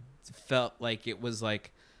felt like it was like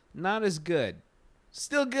not as good.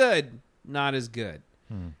 Still good, not as good.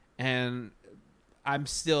 And I'm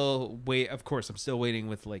still waiting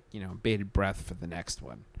with bated breath for the next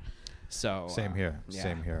one. So Same here.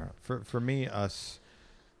 For me, Us,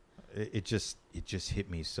 it just hit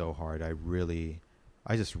me so hard. I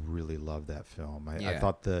just really loved that film. I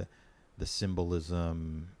thought the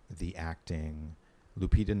symbolism, the acting.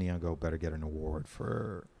 Lupita Nyong'o better get an award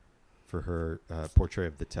for her portrayal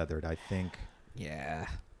of the tethered. I think. Yeah.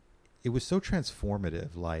 It was so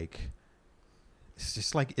transformative. Like, it's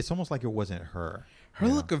just like it's almost like it wasn't her. Her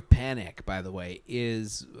look of panic, by the way,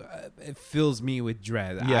 is it fills me with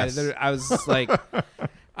dread. Yes. I was just like,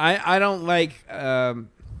 I don't like her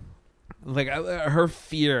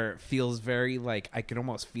fear feels very like I could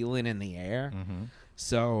almost feel it in the air. Mm-hmm.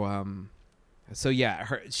 So yeah,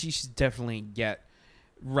 she should definitely get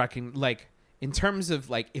like in terms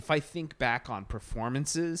of like if I think back on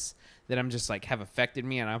performances that I'm just like have affected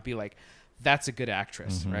me, and I'll be like, that's a good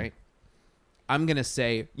actress, right? I'm going to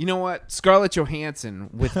say, you know what? Scarlett Johansson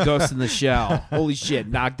with Ghost in the Shell. Holy shit,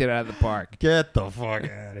 knocked it out of the park. Get the fuck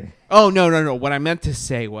out of here. Oh, no. What I meant to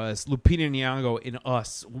say was Lupita Nyong'o in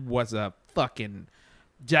Us was a fucking...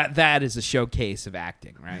 That is a showcase of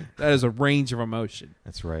acting, right? That is a range of emotion.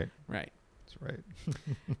 That's right. Right. That's right.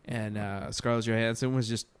 And Scarlett Johansson was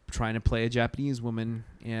just trying to play a Japanese woman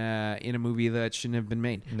in a movie that shouldn't have been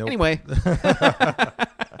made. Nope. Anyway.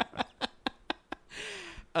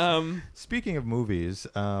 Speaking of movies,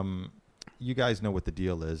 you guys know what the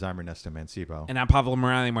deal is. I'm Ernesto Mancibo. And I'm Pablo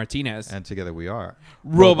Morales Martinez. And together we are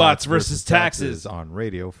Robots versus Taxes on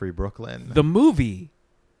Radio Free Brooklyn. The movie.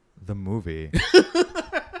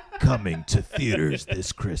 Coming to theaters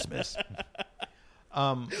this Christmas.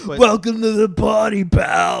 But Welcome to the party,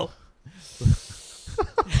 pal.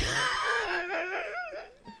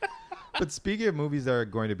 But speaking of movies that are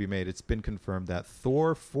going to be made, it's been confirmed that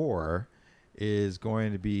Thor 4 is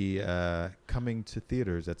going to be coming to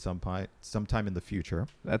theaters at sometime in the future.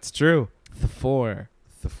 That's true. The 4.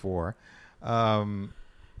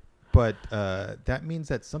 But that means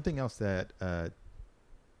that something else that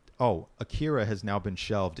Akira has now been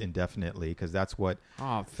shelved indefinitely because that's what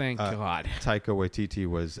thank God. Taika Waititi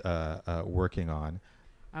was working on.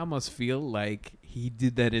 I almost feel like he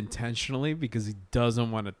did that intentionally because he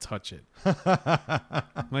doesn't want to touch it.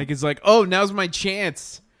 Like, it's like, oh, now's my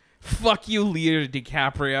chance. Fuck you, Leonardo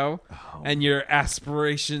DiCaprio, and your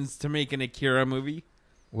aspirations to make an Akira movie.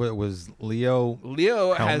 What was Leo?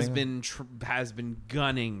 Leo has helming? has been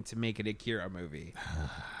gunning to make an Akira movie.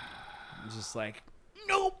 Just like,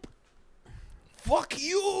 nope. Fuck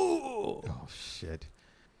you. Oh shit.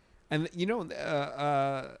 And you know,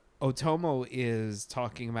 Otomo is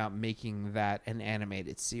talking about making that an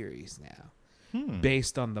animated series now,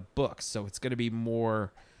 based on the books. So it's going to be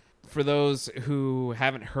more. For those who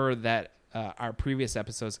haven't heard that our previous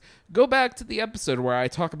episodes, go back to the episode where I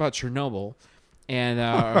talk about Chernobyl and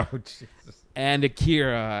and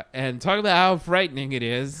Akira and talk about how frightening it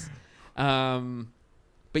is.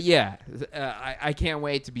 But yeah, I can't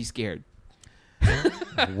wait to be scared.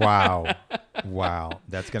 Wow,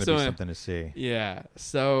 that's gonna be something to see. Yeah.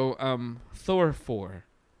 So Thor 4,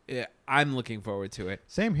 I'm looking forward to it.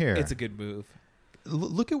 Same here. It's a good move.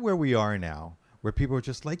 Look at where we are now, where people are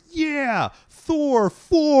just like, yeah, Thor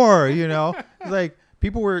 4. You know, like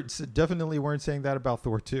people definitely weren't saying that about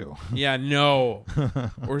Thor 2. Yeah, no,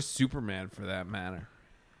 or Superman for that matter.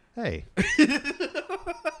 Hey.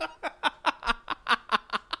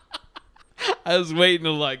 I was waiting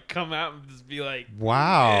to like come out and just be like,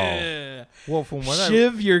 wow. Yeah. Well, from what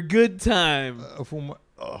Shiv your good time.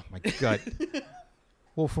 Oh my God.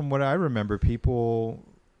 Well, from what I remember, people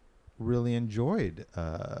really enjoyed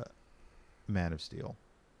Man of Steel.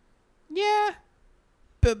 Yeah,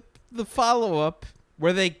 but the follow-up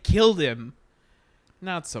where they killed him,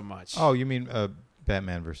 not so much. Oh, you mean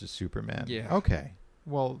Batman versus Superman? Yeah. Okay.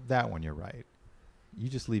 Well, that one you're right. You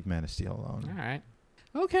just leave Man of Steel alone. All right.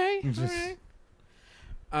 Okay. All right.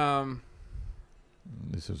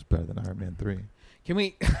 This was better than Iron Man 3. Can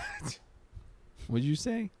we? What'd you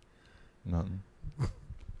say? Nothing.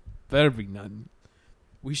 Better be nothing.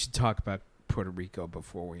 We should talk about Puerto Rico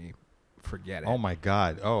before we forget it. Oh my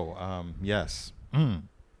God. Oh, yes.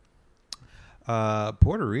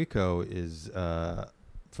 Puerto Rico is,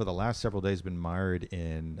 for the last several days, been mired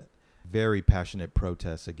in very passionate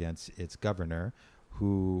protests against its governor,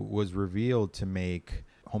 who was revealed to make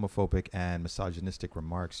homophobic and misogynistic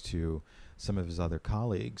remarks to some of his other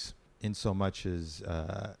colleagues, in so much as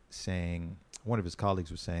saying, one of his colleagues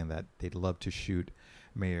was saying that they'd love to shoot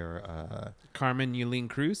Mayor Carmen Yulín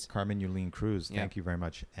Cruz. Yeah. Thank you very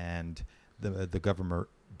much. And the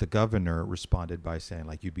governor responded by saying,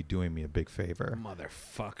 like, you'd be doing me a big favor.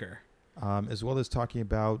 Motherfucker. As well as talking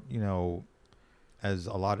about, you know, as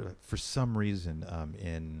a lot of, for some reason,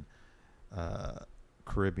 in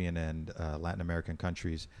Caribbean and Latin American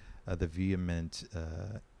countries, the vehement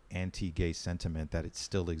anti-gay sentiment that it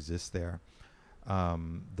still exists there.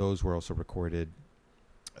 Those were also recorded.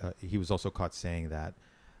 He was also caught saying that.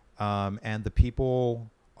 And the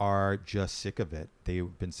people are just sick of it.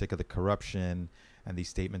 They've been sick of the corruption and these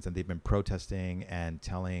statements, and they've been protesting and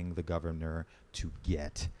telling the governor to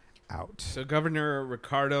get out. So Governor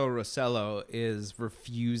Ricardo Rossello is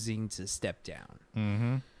refusing to step down.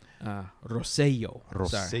 Mm-hmm. Rosello.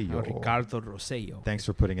 Rosello. Ricardo Rosello. Thanks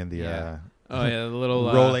for putting in the the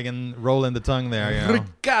little rolling the tongue there. You know?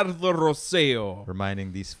 Ricardo Rosello.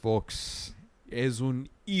 Reminding these folks. Es un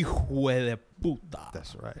hijo de puta.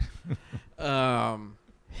 That's right.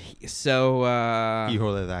 So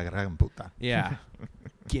hijo de la gran puta. Yeah.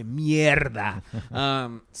 Que mierda.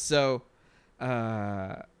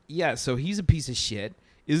 yeah, so he's a piece of shit.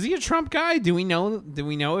 Is he a Trump guy? Do we know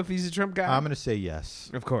if he's a Trump guy? I'm going to say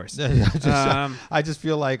yes. Of course. I just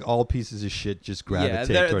feel like all pieces of shit just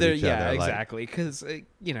gravitate toward each other. Yeah, exactly. Because,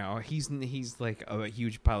 he's like a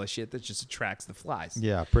huge pile of shit that just attracts the flies.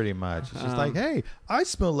 Yeah, pretty much. It's just like, hey, I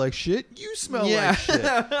smell like shit. You smell like shit.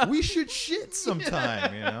 We should shit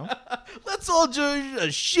sometime, Let's all join a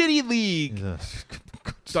shitty league.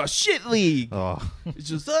 The shit league. Oh. It's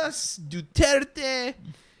just us, Duterte,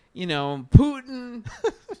 Putin,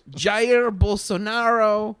 Jair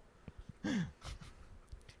Bolsonaro.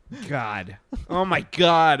 God. Oh, my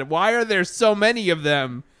God. Why are there so many of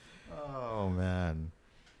them? Oh, man.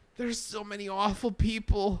 There's so many awful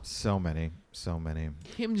people. So many.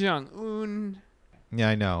 Kim Jong-un. Yeah,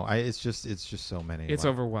 I know. It's just so many. It's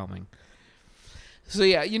overwhelming. So,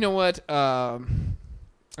 yeah, you know what?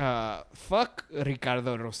 Fuck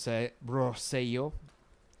Ricardo Rosselló.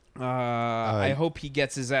 I hope he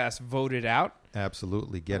gets his ass voted out.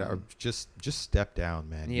 Absolutely. Get out. Just step down,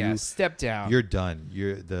 man. Yeah, step down. You're done.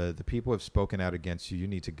 The people have spoken out against you. You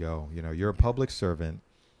need to go. You're a public servant,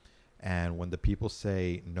 and when the people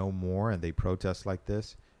say no more and they protest like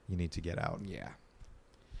this, you need to get out. Yeah.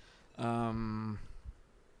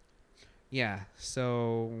 Yeah.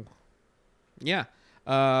 So. Yeah.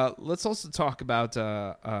 Let's also talk about.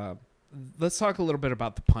 Let's talk a little bit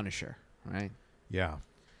about the Punisher, right? Yeah.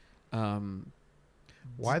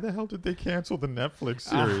 Why the hell did they cancel the Netflix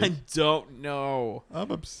series? I don't know.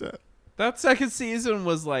 I'm upset. That second season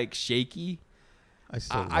was like shaky.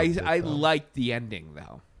 I liked the ending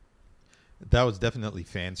though. That was definitely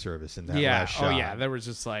fan service in that last shot. Oh yeah, they were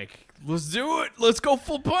just like, let's do it. Let's go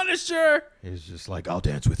full Punisher. He was just like, I'll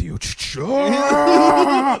dance with you.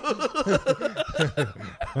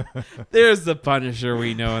 There's the Punisher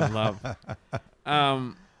we know and love.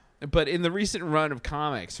 But in the recent run of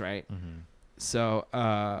comics, right? Mm-hmm. So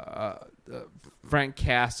Frank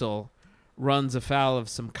Castle runs afoul of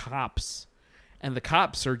some cops, and the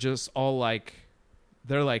cops are just all like,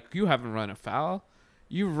 they're like, you haven't run afoul,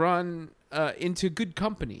 you run into good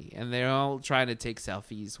company, and they're all trying to take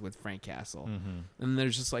selfies with Frank Castle, and they're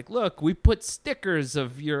just like, look, we put stickers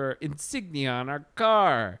of your insignia on our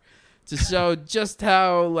car to show just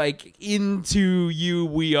how like into you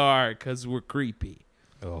we are, because we're creepy.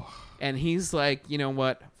 Oh. And he's like, you know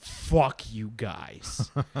what? Fuck you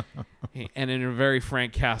guys. And in a very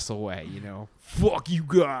Frank Castle way, fuck you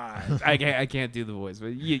guys. I can't do the voice,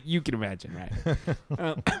 but you can imagine, right?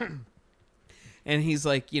 And he's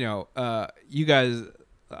like, you guys,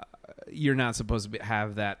 you're not supposed to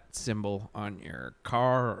have that symbol on your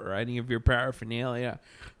car or any of your paraphernalia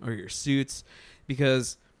or your suits,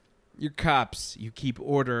 because you're cops. You keep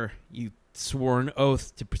order. You swore an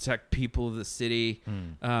oath to protect people of the city.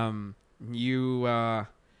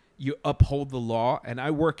 You uphold the law, and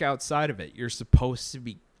I work outside of it. You're supposed to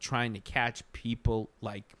be trying to catch people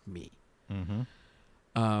like me.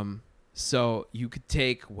 So you could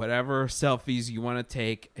take whatever selfies you want to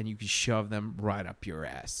take, and you can shove them right up your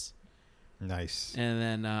ass. Nice.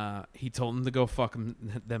 And then he told them to go fuck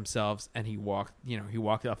themselves, and he walked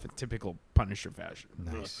off in typical Punisher fashion.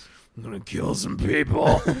 Nice. I'm gonna kill some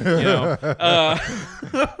people. Because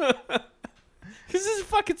he's a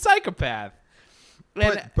fucking psychopath.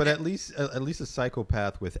 But at least a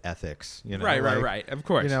psychopath with ethics, Right. Of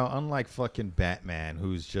course. Unlike fucking Batman,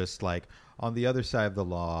 who's just like on the other side of the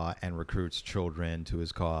law and recruits children to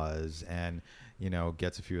his cause, and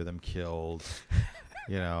gets a few of them killed.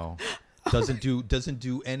 Doesn't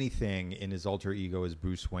do anything in his alter ego as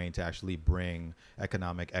Bruce Wayne to actually bring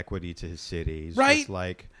economic equity to his city. He's right? Just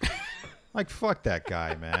like fuck that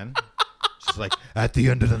guy, man. Just like, at the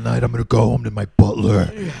end of the night, I'm gonna go home to my butler.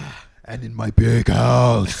 And in my big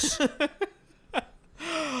house,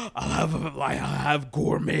 I'll have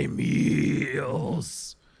gourmet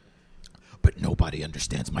meals. But nobody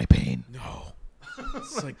understands my pain. No.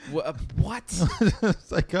 It's like, what?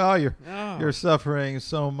 It's like, you're suffering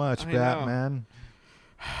so much, Batman.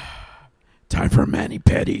 Time for a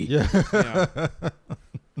mani-pedi. Yeah.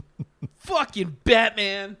 Fucking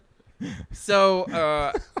Batman. So,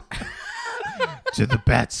 to the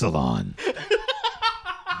Bat Salon.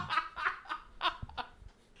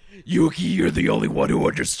 Yuki, you're the only one who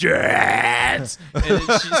understands. And then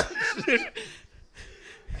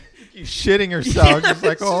she's shitting herself. She's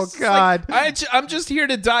like, oh, God. Like, I'm just here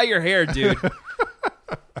to dye your hair, dude.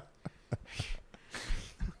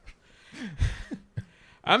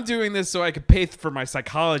 I'm doing this so I can pay for my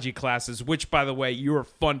psychology classes, which, by the way, you are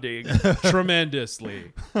funding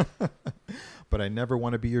tremendously. But I never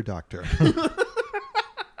want to be your doctor.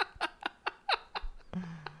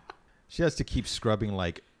 She has to keep scrubbing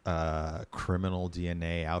like criminal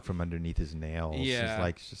DNA out from underneath his nails. Yeah.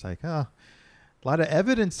 It's just like, oh, a lot of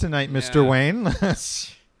evidence tonight, Mr. Yeah. Wayne.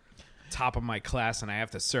 Top of my class, and I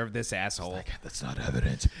have to serve this asshole. Like, that's not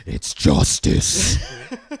evidence. It's justice.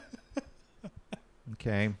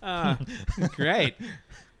 Okay. Great.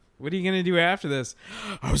 What are you gonna do after this?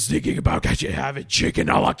 I was thinking about having chicken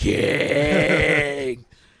a la king.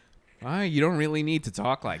 Well, you don't really need to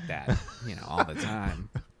talk like that, all the time.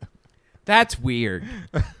 That's weird.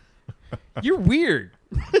 You're weird.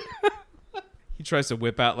 He tries to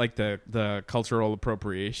whip out like the cultural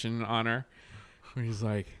appropriation on her. Where he's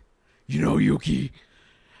like, Yuki,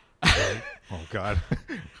 Oh God.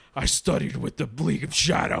 I studied with the League of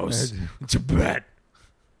Shadows in Tibet.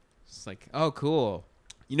 It's like, oh, cool.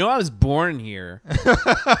 I was born here.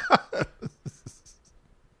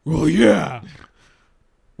 Well, yeah.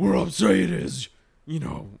 What I'm saying is,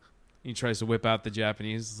 he tries to whip out the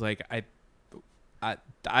Japanese. It's like,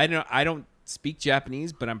 I don't speak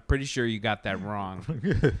Japanese, but I'm pretty sure you got that wrong.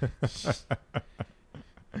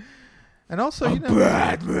 And also,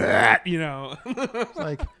 Batman, it's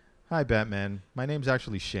like, hi, Batman. My name's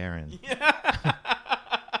actually Sharon.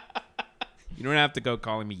 You don't have to go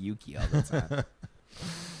calling me Yuki all the time.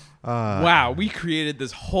 Wow, we created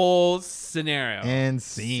this whole scenario. And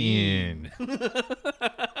scene.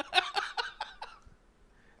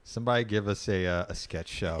 Somebody give us a sketch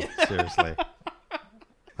show. Seriously.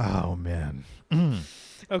 Oh, man.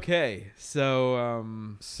 Okay,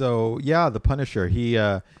 so yeah, the Punisher. He,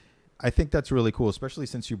 I think that's really cool, especially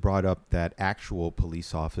since you brought up that actual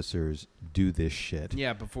police officers do this shit.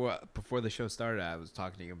 yeah, before the show started, I was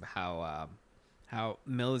talking to you about how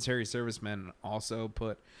military servicemen also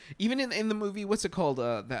put, even in the movie, what's it called?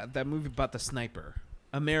 That movie about the sniper,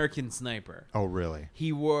 American Sniper. Oh, really? He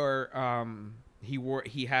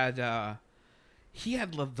had the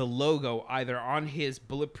logo either on his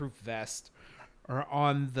bulletproof vest or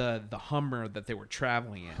on the Hummer that they were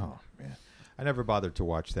traveling in. Oh, man. I never bothered to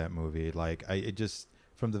watch that movie. Like, it just,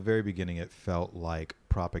 from the very beginning, it felt like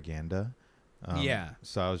propaganda. Yeah.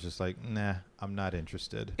 So I was just like, nah, I'm not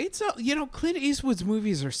interested. It's Clint Eastwood's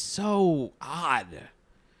movies are so odd.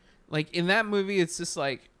 Like in that movie, it's just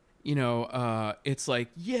like, it's like,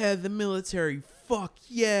 yeah, the military, fuck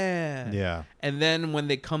yeah. Yeah. And then when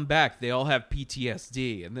they come back, they all have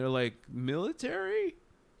PTSD, and they're like, military? ?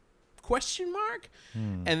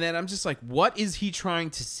 And then I'm just like, what is he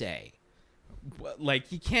trying to say?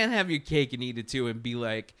 Like, you can't have your cake and eat it too, and be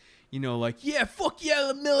like, yeah, fuck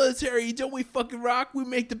yeah, the military, don't we fucking rock? We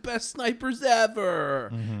make the best snipers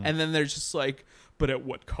ever. Mm-hmm. And then they're just like, but at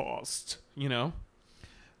what cost?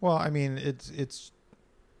 Well, I mean, it's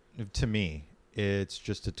to me, it's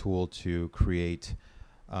just a tool to create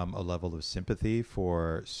a level of sympathy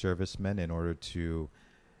for servicemen in order to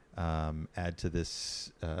add to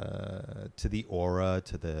this, to the aura,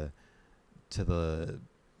 to the.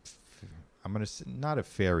 I'm gonna say not a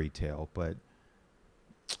fairy tale, but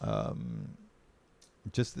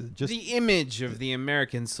just the image of the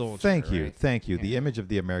American soldier. Thank you. Yeah. The image of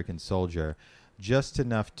the American soldier, just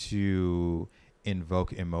enough to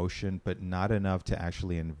invoke emotion, but not enough to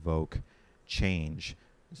actually invoke change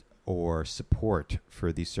or support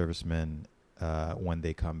for these servicemen when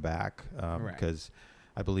they come back. Because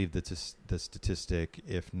I believe that the statistic,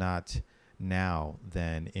 if not now,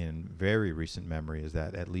 then in very recent memory, is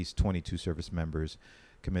that at least 22 service members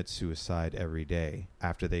commit suicide every day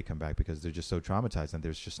after they come back because they're just so traumatized and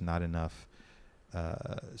there's just not enough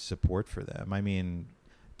support for them. I mean,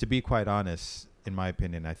 to be quite honest, in my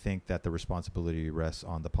opinion, I think that the responsibility rests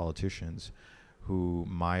on the politicians who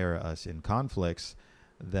mire us in conflicts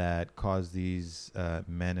that cause these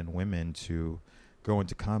men and women to go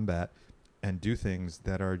into combat and do things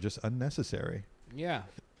that are just unnecessary. Yeah.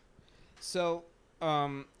 So,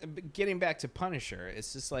 getting back to Punisher,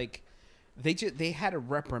 it's just like they had to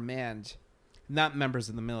reprimand not members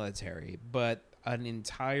of the military, but an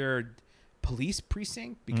entire police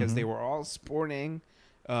precinct because they were all sporting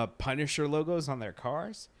Punisher logos on their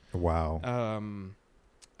cars. Wow.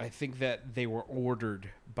 I think that they were ordered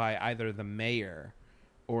by either the mayor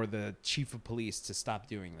or the chief of police to stop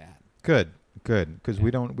doing that. Good, because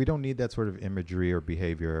we don't need that sort of imagery or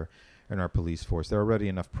behavior in our police force. There are already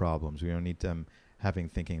enough problems. We don't need them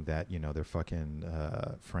thinking that they're fucking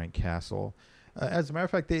Frank Castle. As a matter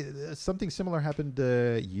of fact, something similar happened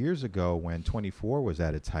years ago when 24 was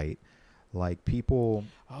at its height. Like people.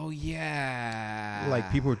 Oh yeah.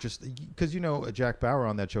 Like people were just because Jack Bauer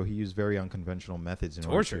on that show, he used very unconventional methods in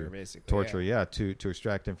torture, basically. To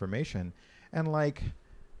extract information, and like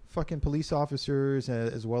fucking police officers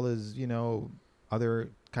as well as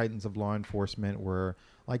other kinds of law enforcement were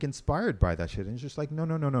like inspired by that shit. And it's just like,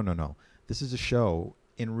 no. This is a show.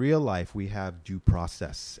 In real life, we have due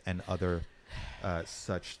process and other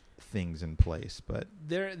such things in place. But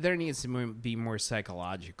there needs to be more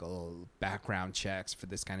psychological background checks for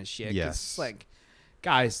this kind of shit. 'Cause yes, it's like,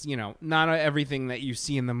 guys, not everything that you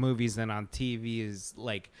see in the movies and on TV is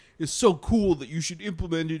so cool that you should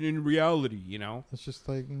implement it in reality. It's just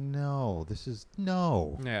like, no,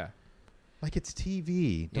 no. Yeah. Like, it's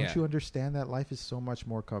TV. Don't Yeah. you understand that life is so much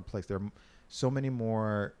more complex? There are so many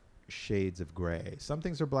more shades of gray. Some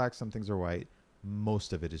things are black, some things are white.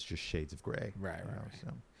 Most of it is just shades of gray. Right.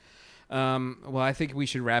 So. Well, I think we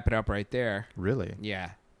should wrap it up right there. Really? Yeah.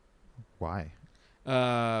 Why?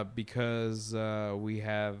 Because we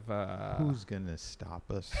have... Who's going to stop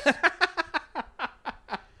us?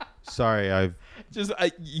 Sorry,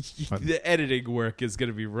 the editing work is going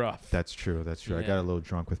to be rough. That's true. Yeah. I got a little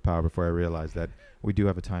drunk with power before I realized that we do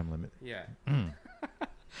have a time limit. Yeah.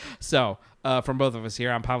 So, from both of us here,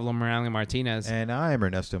 I'm Pablo Morales Martinez. And I'm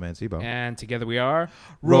Ernesto Mancibo. And together we are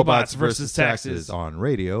Robots versus Taxes on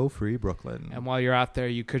Radio Free Brooklyn. And while you're out there,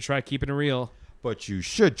 you could try keeping it real. But you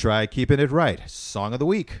should try keeping it right. Song of the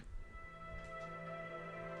week.